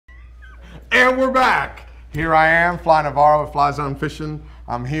And we're back. Here I am, Fly Navarro with Fly Zone Fishing.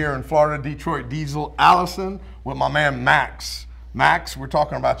 I'm here in Florida, Detroit Diesel, Allison, with my man Max. Max, we're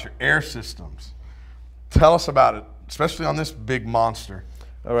talking about your air systems. Tell us about it, especially on this big monster.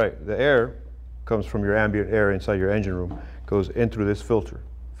 All right, the air comes from your ambient air inside your engine room, goes in through this filter.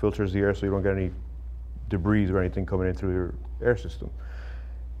 Filters the air so you don't get any debris or anything coming in through your air system.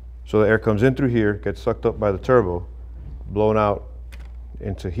 So the air comes in through here, gets sucked up by the turbo, blown out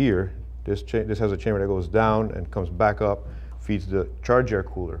into here. This has a chamber that goes down and comes back up, feeds the charge air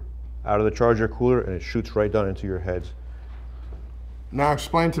cooler. Out of the charge air cooler, and it shoots right down into your heads. Now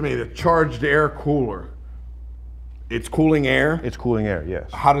explain to me the charged air cooler. It's cooling air? It's cooling air,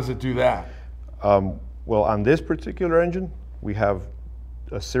 yes. How does it do that? Well, on this particular engine, we have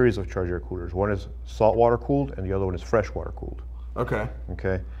a series of charge air coolers. One is saltwater cooled, and the other one is freshwater cooled. Okay.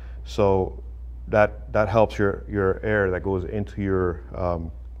 Okay, so that helps your air that goes into your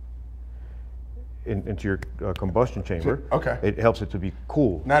combustion chamber. Okay. It helps it to be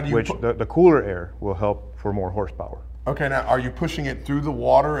cool. Now, do you the cooler air will help for more horsepower. Okay, now are you pushing it through the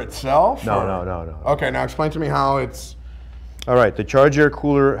water itself? No, or? no. Okay, now explain to me how it's... All right, the charge air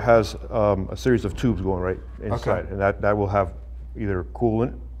cooler has a series of tubes going right inside, Okay. and that will have either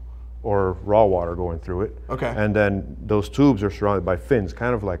coolant or raw water going through it. Okay. And then those tubes are surrounded by fins,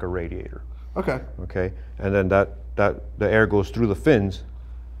 kind of like a radiator. Okay. Okay, and then the air goes through the fins,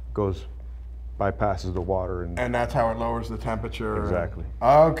 bypasses the water, and that's how it lowers the temperature. Exactly.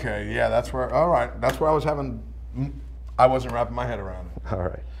 Okay, yeah, that's where, all right, that's where I wasn't wrapping my head around it. all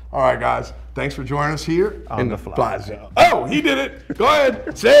right. All right, guys, thanks for joining us here On in the Fly Zone. Zone. Oh, he did it. Go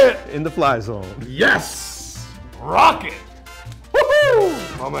ahead, say it. In the Fly Zone. Yes, rock it.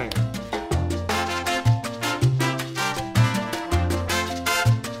 Woohoo! Oh, man.